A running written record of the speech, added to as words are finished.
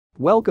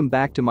Welcome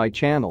back to my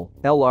channel,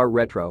 LR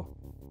Retro.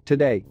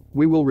 Today,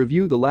 we will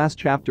review the last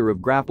chapter of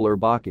Grappler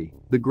Baki,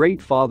 the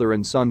great father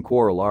and son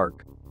quarrel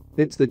arc.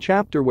 It's the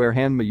chapter where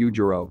Hanma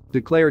Yujiro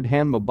declared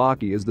Hanma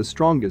Baki as the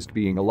strongest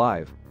being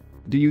alive.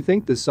 Do you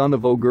think the son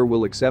of Ogre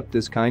will accept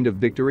this kind of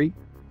victory?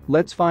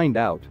 Let's find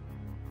out.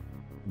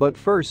 But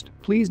first,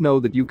 please know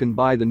that you can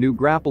buy the new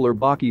Grappler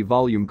Baki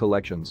volume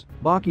collections,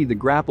 Baki the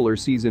Grappler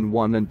Season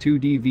 1 and 2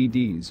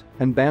 DVDs,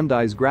 and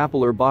Bandai's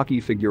Grappler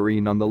Baki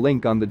figurine on the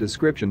link on the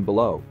description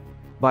below.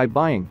 By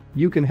buying,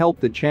 you can help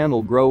the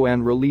channel grow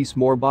and release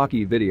more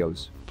Baki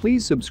videos.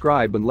 Please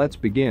subscribe and let's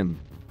begin.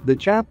 The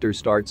chapter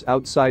starts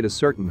outside a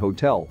certain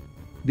hotel.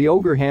 The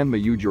ogre Hanma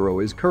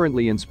Yujiro is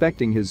currently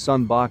inspecting his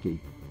son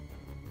Baki.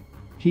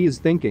 He is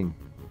thinking.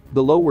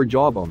 The lower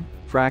jawbone,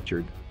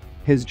 fractured.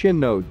 His chin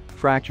node,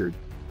 fractured.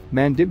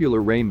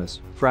 Mandibular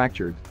ramus,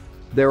 fractured.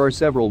 There are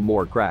several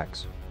more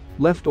cracks.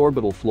 Left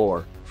orbital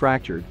floor,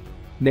 fractured.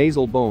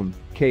 Nasal bone,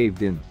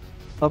 caved in.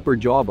 Upper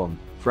jawbone,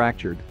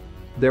 fractured.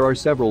 There are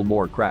several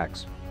more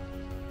cracks.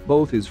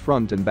 Both his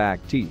front and back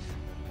teeth.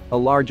 A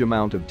large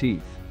amount of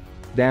teeth.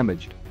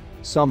 Damaged.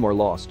 Some are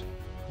lost.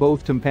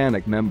 Both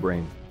tympanic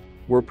membrane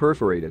were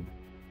perforated.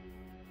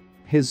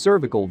 His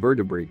cervical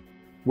vertebrae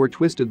were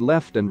twisted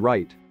left and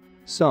right.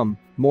 Some,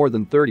 more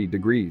than 30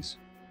 degrees.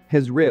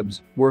 His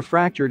ribs were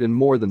fractured in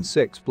more than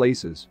 6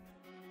 places.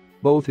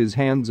 Both his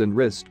hands and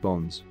wrist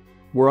bones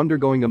were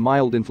undergoing a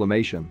mild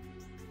inflammation.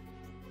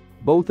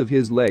 Both of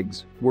his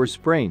legs were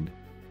sprained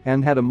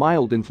and had a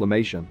mild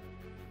inflammation.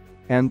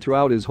 And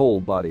throughout his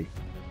whole body,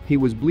 he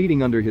was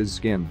bleeding under his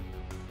skin.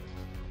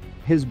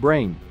 His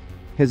brain,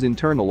 his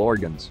internal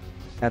organs,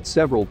 at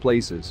several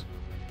places.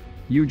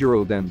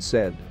 Yujiro then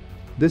said,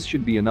 "This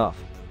should be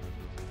enough.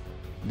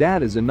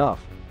 That is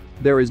enough.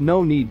 There is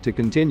no need to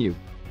continue.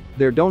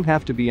 There don't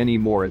have to be any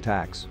more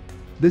attacks.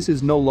 This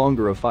is no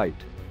longer a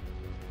fight.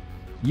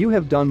 You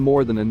have done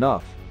more than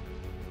enough."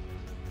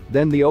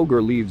 Then the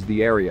ogre leaves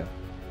the area.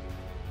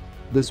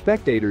 The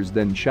spectators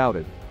then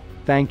shouted,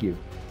 "Thank you.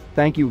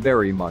 Thank you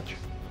very much.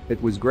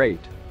 It was great.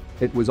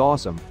 It was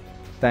awesome.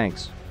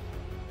 Thanks."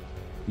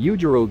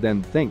 Yujiro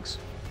then thinks.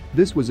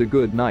 This was a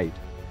good night.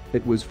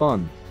 It was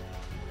fun.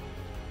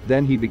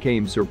 Then he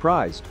became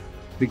surprised.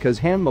 Because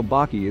Hanma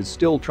Baki is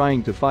still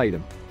trying to fight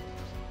him.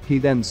 He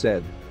then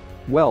said,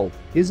 "Well,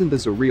 isn't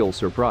this a real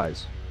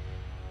surprise?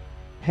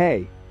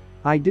 Hey.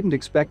 I didn't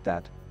expect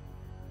that."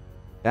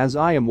 As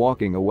I am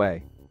walking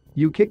away,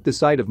 you kicked the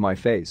side of my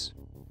face.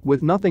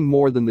 With nothing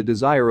more than the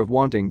desire of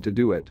wanting to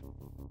do it.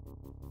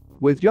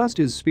 With just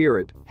his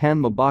spirit,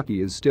 Hanma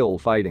Baki is still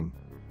fighting.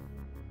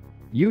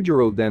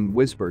 Yujiro then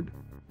whispered,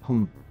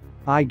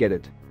 I get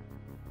it."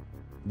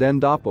 Then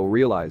Doppo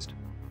realized.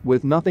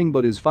 With nothing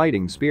but his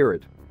fighting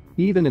spirit.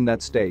 Even in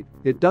that state,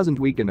 it doesn't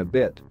weaken a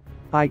bit.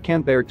 I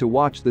can't bear to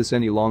watch this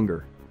any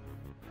longer.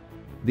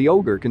 The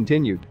ogre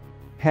continued.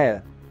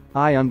 "Heh.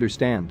 I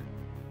understand.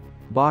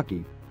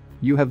 Baki.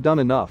 You have done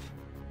enough."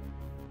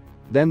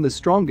 Then the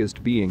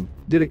strongest being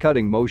did a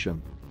cutting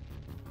motion.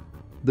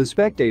 The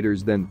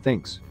spectators then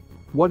thinks.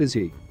 What is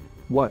he?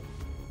 What?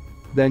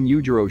 Then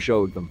Yujiro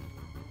showed them.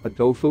 A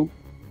tofu?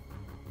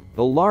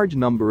 A large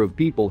number of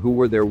people who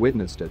were there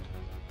witnessed it.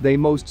 They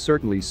most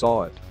certainly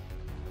saw it.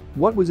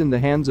 What was in the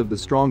hands of the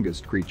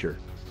strongest creature?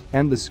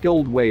 And the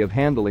skilled way of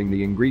handling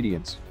the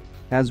ingredients.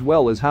 As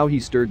well as how he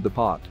stirred the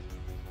pot.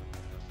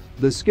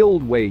 The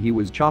skilled way he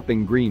was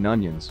chopping green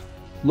onions.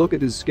 Look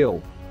at his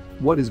skill.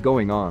 What is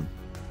going on?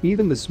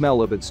 Even the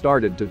smell of it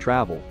started to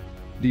travel.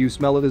 Do you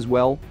smell it as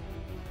well?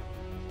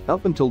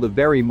 Up until the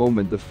very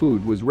moment the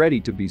food was ready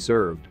to be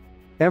served.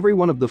 Every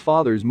one of the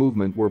father's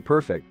movement were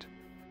perfect.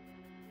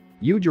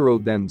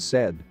 Yujiro then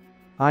said.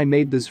 "I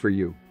made this for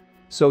you.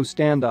 So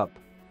stand up."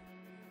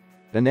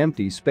 An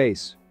empty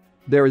space.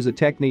 There is a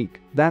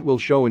technique that will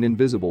show an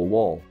invisible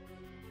wall.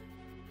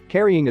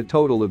 Carrying a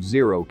total of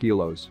 0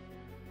 kilos.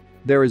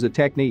 There is a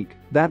technique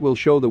that will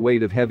show the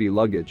weight of heavy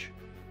luggage.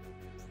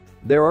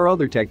 There are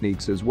other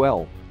techniques as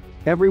well.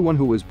 Everyone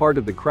who was part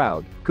of the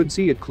crowd could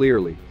see it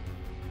clearly.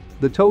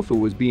 The tofu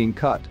was being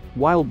cut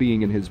while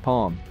being in his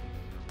palm.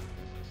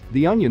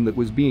 The onion that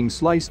was being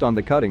sliced on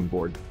the cutting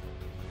board.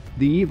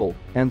 The evil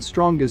and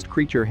strongest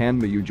creature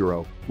Hanma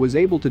Yujiro was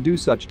able to do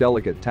such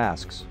delicate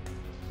tasks.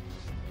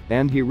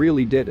 And he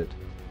really did it.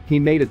 He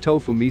made a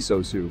tofu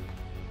miso soup.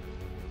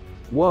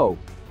 Whoa.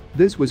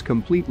 This was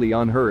completely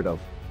unheard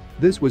of.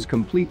 This was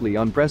completely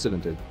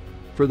unprecedented.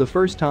 For the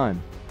first time.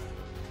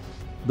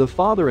 The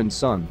father and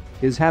son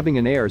is having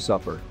an air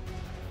supper.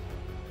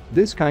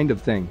 This kind of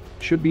thing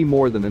should be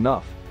more than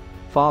enough.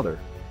 Father.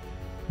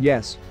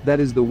 Yes, that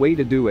is the way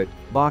to do it,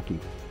 Baki.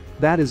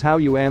 That is how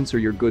you answer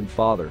your good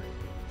father.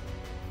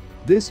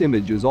 This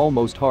image is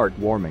almost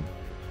heartwarming.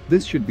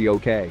 This should be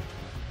okay.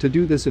 To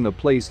do this in a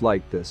place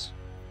like this.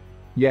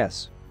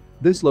 Yes.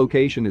 This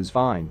location is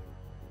fine.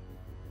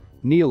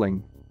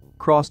 Kneeling.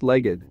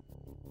 Cross-legged.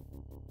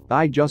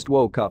 I just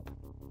woke up.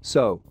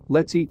 So,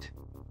 let's eat.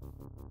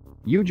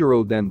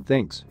 Yujiro then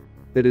thinks.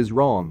 It is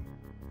wrong.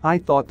 I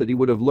thought that he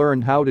would have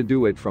learned how to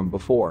do it from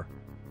before.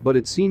 But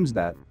it seems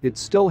that it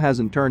still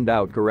hasn't turned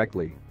out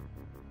correctly.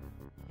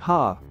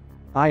 Ha!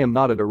 I am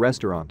not at a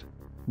restaurant.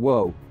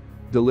 Whoa.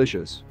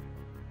 Delicious.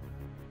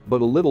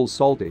 But a little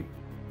salty.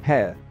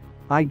 Heh.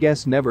 I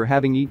guess never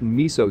having eaten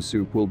miso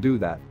soup will do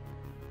that.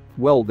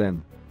 Well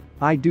then.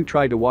 I do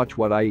try to watch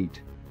what I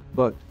eat.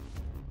 But.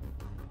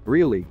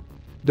 Really?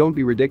 Don't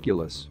be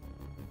ridiculous.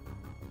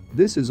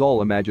 This is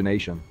all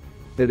imagination.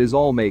 It is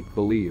all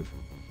make-believe.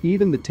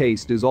 Even the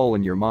taste is all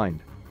in your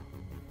mind.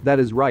 That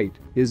is right,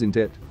 isn't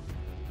it?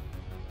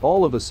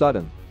 All of a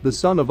sudden, the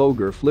son of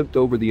Ogre flipped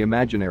over the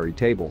imaginary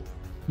table.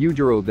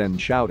 Yujiro then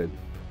shouted.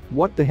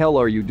 What the hell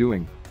are you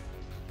doing?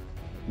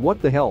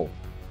 What the hell?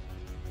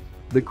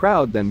 The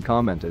crowd then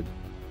commented.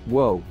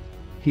 Whoa.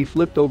 He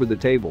flipped over the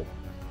table.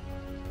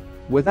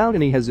 Without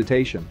any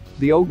hesitation,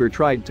 the ogre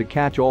tried to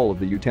catch all of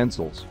the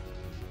utensils.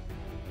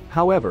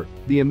 However,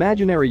 the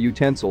imaginary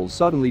utensils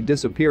suddenly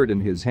disappeared in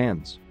his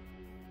hands.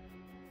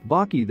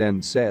 Baki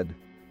then said.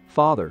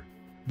 Father.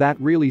 That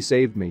really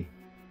saved me.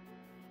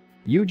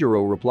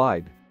 Yujiro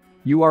replied.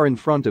 You are in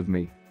front of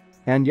me.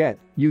 And yet,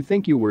 you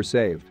think you were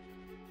saved.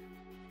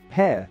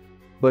 Heh.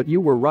 But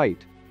you were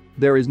right.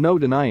 There is no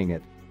denying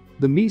it.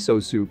 The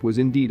miso soup was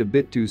indeed a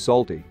bit too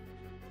salty.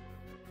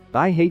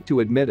 I hate to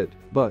admit it,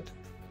 but.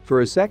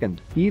 For a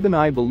second, even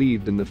I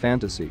believed in the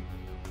fantasy.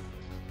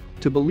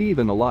 To believe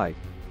in a lie.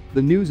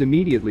 The news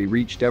immediately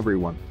reached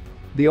everyone.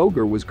 The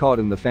ogre was caught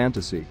in the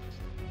fantasy.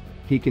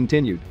 He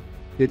continued.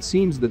 It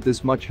seems that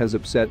this much has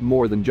upset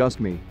more than just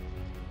me.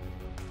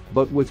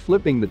 But with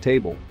flipping the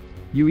table.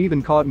 You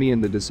even caught me in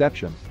the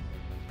deception.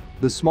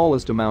 The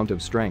smallest amount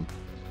of strength.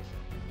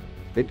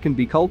 It can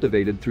be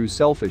cultivated through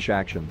selfish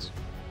actions.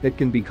 It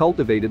can be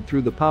cultivated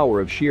through the power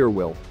of sheer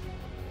will.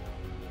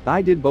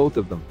 I did both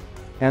of them.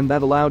 And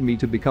that allowed me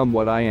to become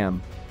what I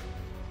am.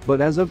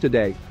 But as of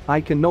today,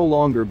 I can no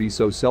longer be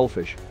so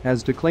selfish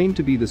as to claim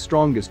to be the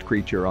strongest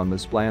creature on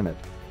this planet.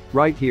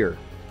 Right here.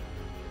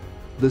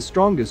 The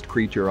strongest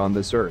creature on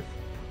this earth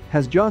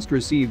has just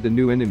received a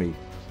new enemy.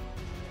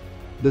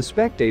 The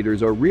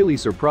spectators are really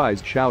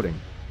surprised, shouting.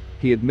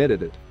 He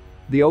admitted it.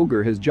 The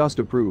ogre has just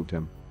approved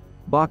him.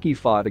 Baki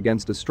fought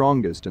against the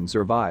strongest and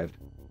survived.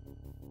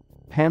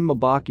 Hanma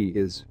Baki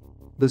is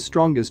the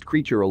strongest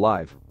creature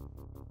alive.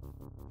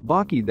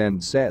 Baki then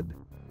said.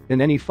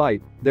 In any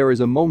fight, there is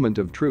a moment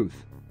of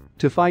truth.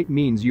 To fight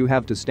means you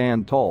have to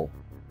stand tall.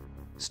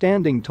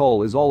 Standing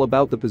tall is all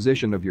about the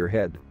position of your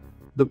head.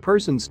 The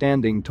person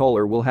standing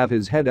taller will have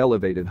his head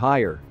elevated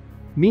higher.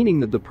 Meaning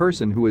that the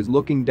person who is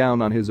looking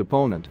down on his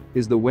opponent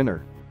is the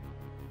winner.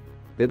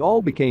 It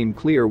all became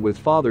clear with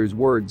father's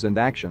words and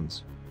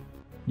actions.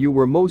 You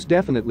were most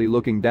definitely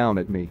looking down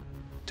at me.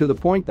 To the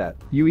point that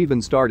you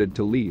even started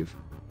to leave.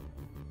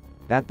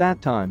 At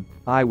that time,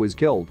 I was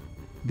killed.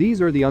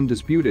 These are the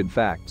undisputed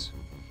facts.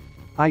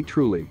 I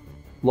truly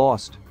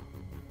lost.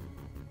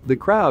 The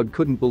crowd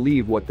couldn't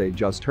believe what they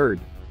just heard.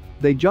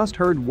 They just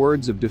heard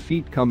words of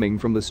defeat coming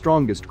from the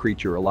strongest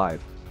creature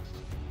alive.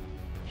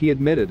 He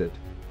admitted it.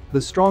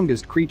 The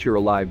strongest creature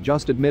alive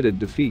just admitted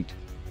defeat.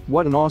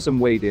 What an awesome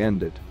way to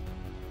end it.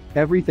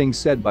 Everything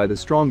said by the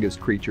strongest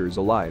creatures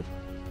alive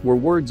were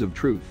words of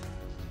truth.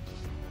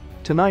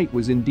 Tonight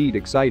was indeed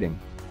exciting.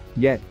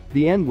 Yet,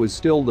 the end was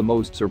still the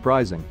most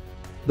surprising.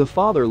 The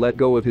father let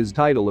go of his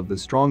title of the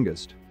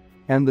strongest.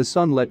 And the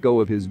son let go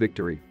of his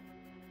victory.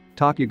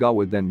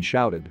 Tokugawa then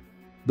shouted.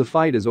 The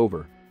fight is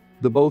over.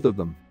 The both of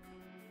them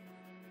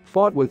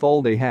fought with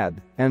all they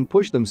had and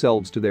pushed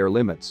themselves to their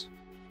limits.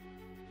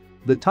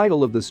 The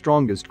title of the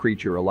strongest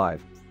creature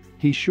alive.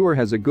 He sure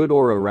has a good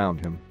aura around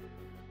him.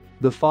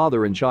 The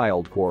father and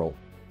child quarrel.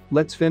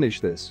 Let's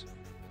finish this.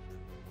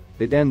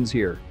 It ends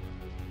here.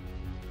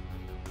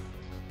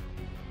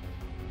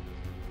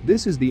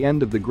 This is the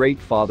end of the great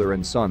father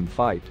and son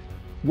fight.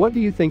 What do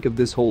you think of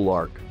this whole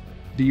arc?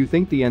 Do you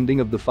think the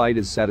ending of the fight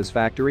is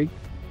satisfactory?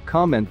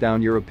 Comment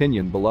down your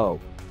opinion below.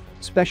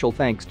 Special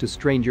thanks to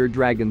Stranger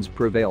Dragons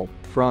Prevail,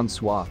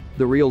 Francois,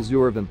 The Real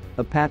Zurvan,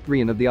 A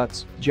Patreon of the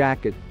Uts,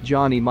 Jacket,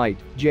 Johnny Might,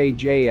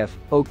 JJF,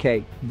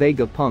 OK,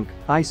 Vega Punk,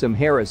 Isam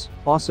Harris,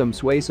 Awesome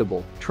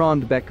Swayable,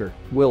 Trond Becker,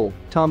 Will,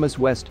 Thomas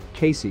West,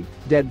 Casey,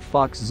 Dead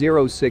Fox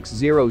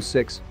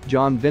 0606,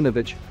 John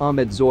Vinovich,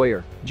 Ahmed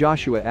Zoyer,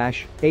 Joshua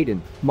Ash, Aiden,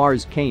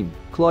 Mars Kane,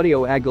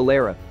 Claudio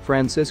Aguilera,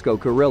 Francisco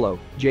Carrillo,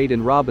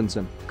 Jaden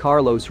Robinson,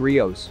 Carlos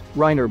Rios,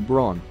 Reiner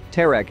Braun,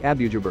 Tarek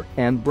Abujaber,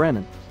 and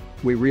Brennan.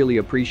 We really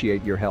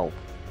appreciate your help.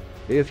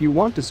 If you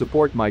want to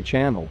support my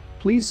channel,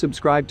 please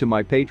subscribe to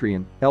my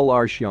Patreon,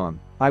 LR Shion.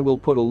 I will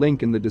put a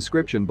link in the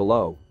description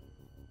below.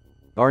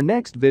 Our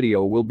next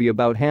video will be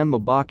about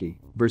Hanma Baki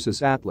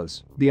versus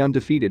Atlas, the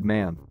undefeated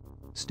man.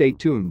 Stay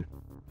tuned.